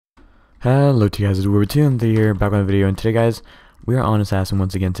Hello to you guys, it's We're here, back on the video, and today guys, we are on Assassin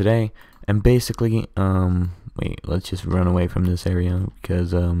once again today, and basically, wait, let's just run away from this area,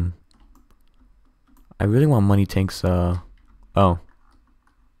 because, I really want money tanks, oh,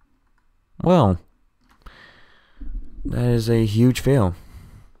 well, that is a huge fail.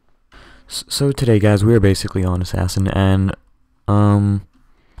 So today guys, we are basically on Assassin, and, we're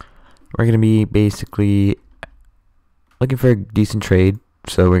gonna be basically looking for a decent trade.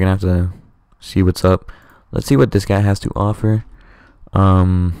 So we're gonna have to see what's up. Let's see what this guy has to offer.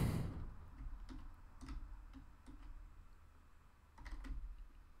 No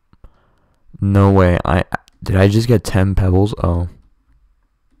way. Did I just get 10 pebbles? Oh.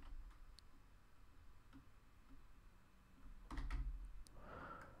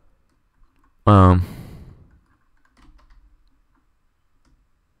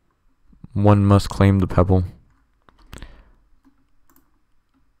 One must claim the pebble.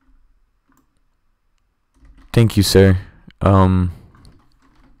 Thank you, sir. Thank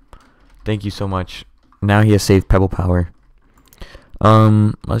you so much. Now he has saved pebble power.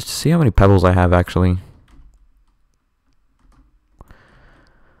 Let's just see how many pebbles I have actually.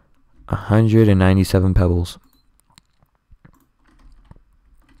 197 pebbles.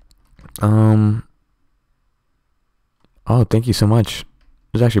 Oh, thank you so much.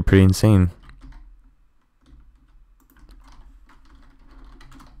 It's actually pretty insane.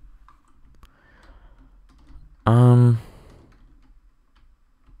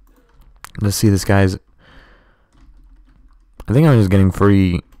 Let's see this guy's. I think I'm just getting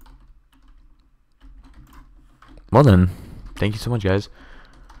free. Well then, thank you so much, guys.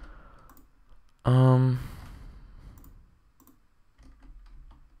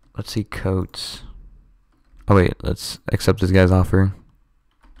 Let's see coats. Oh wait, let's accept this guy's offer.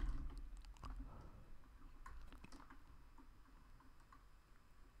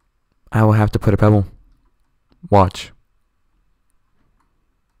 I will have to put a pebble. Watch.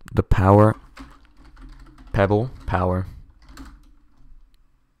 The power. Pebble power.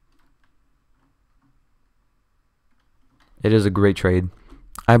 It is a great trade.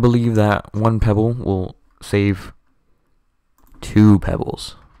 I believe that one pebble will save 2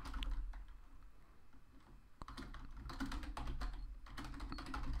 pebbles.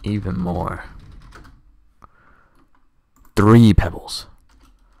 Even more. 3 pebbles.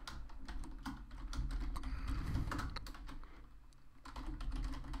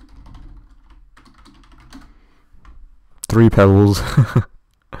 Three pebbles.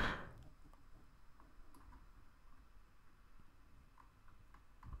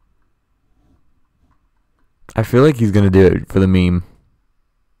 I feel like he's gonna do it for the meme.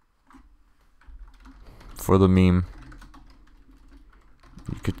 For the meme.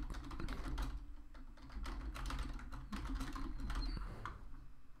 You could.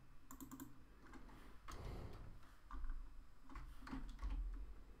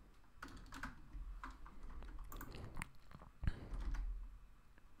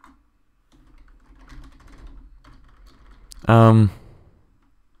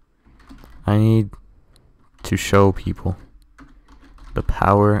 I need to show people the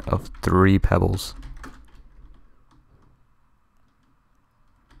power of 3 pebbles.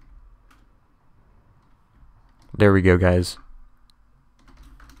 There we go, guys.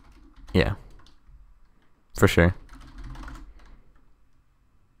 Yeah, for sure.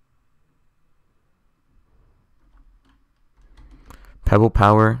 Pebble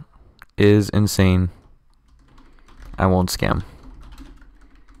power is insane. I won't scam.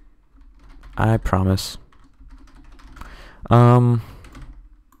 I promise. I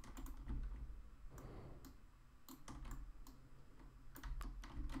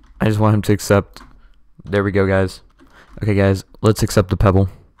just want him to accept. There we go, guys. Okay, guys, let's accept the pebble.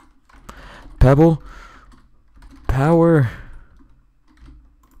 Pebble power.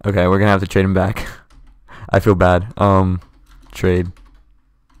 Okay, we're gonna have to trade him back. I feel bad. Trade.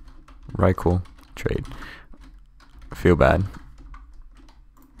 Right, cool. Trade. I feel bad.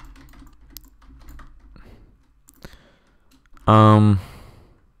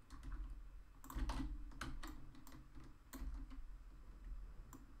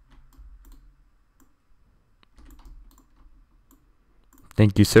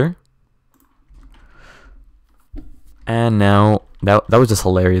 Thank you, sir. And now that was just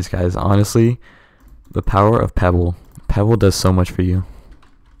hilarious, guys. Honestly, the power of Pebble. Pebble does so much for you.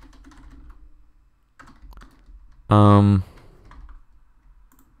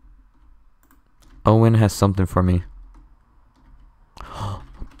 Owen has something for me.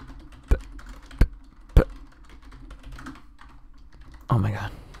 Oh my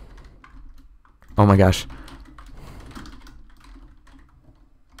god. Oh my gosh.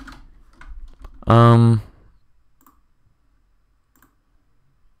 I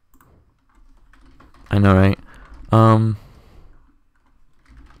know, right?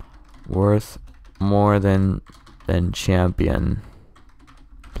 Worth more than champion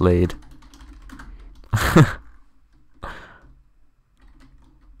blade.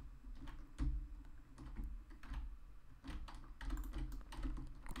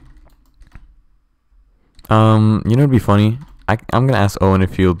 You know, it'd be funny. I'm gonna ask Owen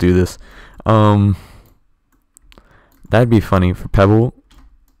if he'll do this. That'd be funny for Pebble.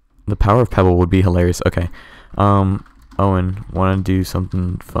 The power of Pebble would be hilarious. Okay. Owen, wanna do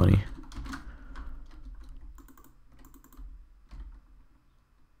something funny?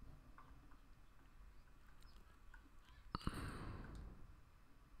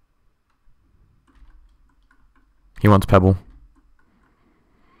 He wants Pebble.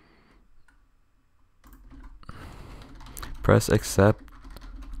 Press accept.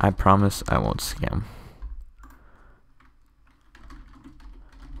 I promise I won't scam.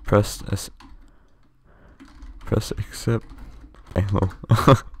 Press accept. Hello.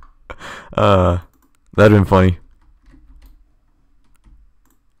 That'd been funny.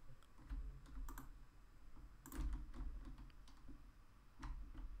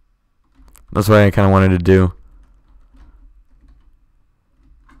 That's what I kind of wanted to do.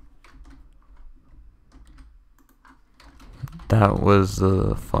 That was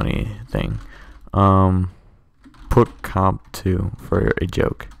the funny thing. Put comp 2 for a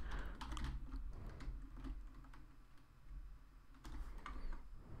joke.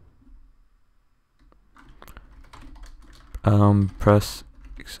 Press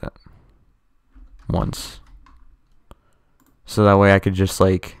accept once. So that way I could just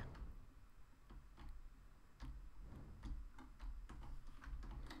like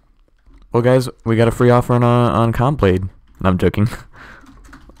well guys, we got a free offer on Complade. No, I'm joking.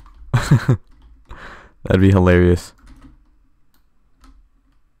 That'd be hilarious.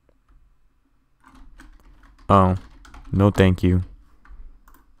 Oh, no thank you.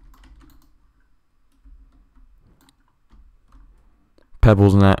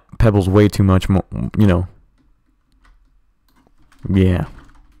 Pebble's way too much more, you know. Yeah.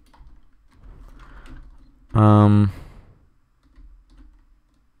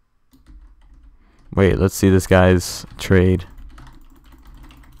 Wait, let's see this guy's trade.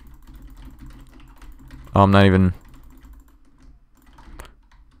 Oh, I'm not even.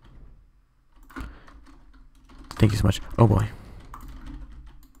 Thank you so much. Oh boy.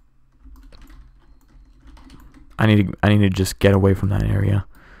 I need to just get away from that area.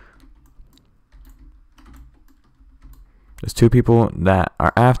 There's 2 people that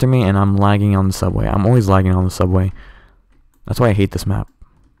are after me and I'm lagging on the subway. I'm always lagging on the subway. That's why I hate this map.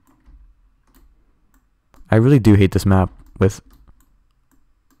 I really do hate this map with...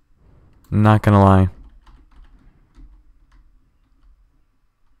 I'm not gonna lie.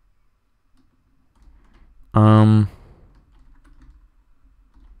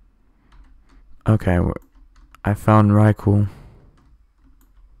 Okay, I found Raikou.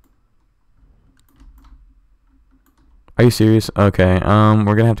 Are you serious? Okay,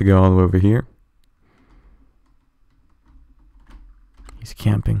 we're gonna have to go all the way over here. He's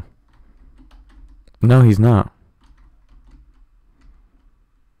camping. No, he's not.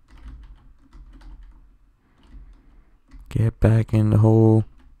 Get back in the hole.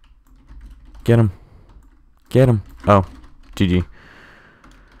 Get him. Get him. Oh, GG.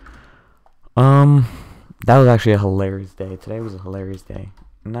 That was actually a hilarious day. Today was a hilarious day.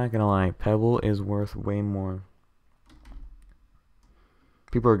 I'm not gonna lie, Pebble is worth way more.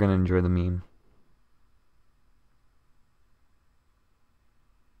 People are gonna enjoy the meme.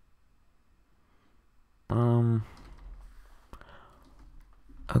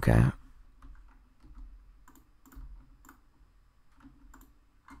 Okay.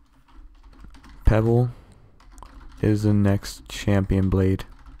 Pebble is the next champion blade.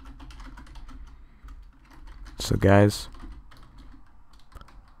 So guys,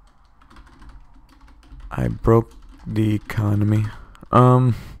 I broke the economy.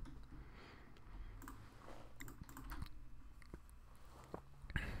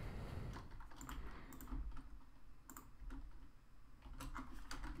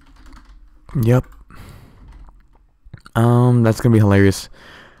 Yep. That's gonna be hilarious.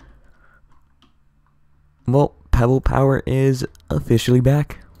 Well, Pebble Power is officially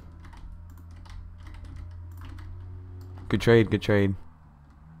back. Good trade, good trade.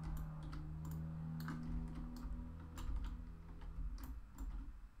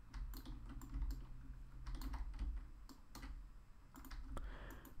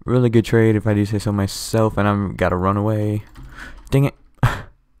 Really good trade if I do say so myself, and I'm gotta run away. Dang it.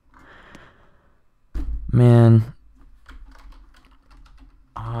 Man,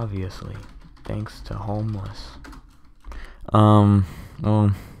 obviously, thanks to homeless. Well,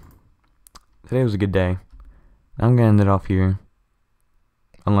 today was a good day. I'm gonna end it off here.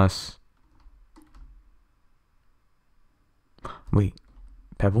 Unless... Wait,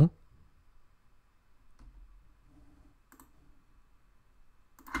 Pebble?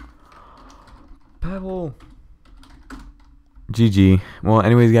 Pebble! GG. Well,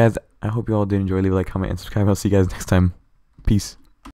 anyways, guys, I hope you all did enjoy. Leave a like, comment, and subscribe. I'll see you guys next time. Peace.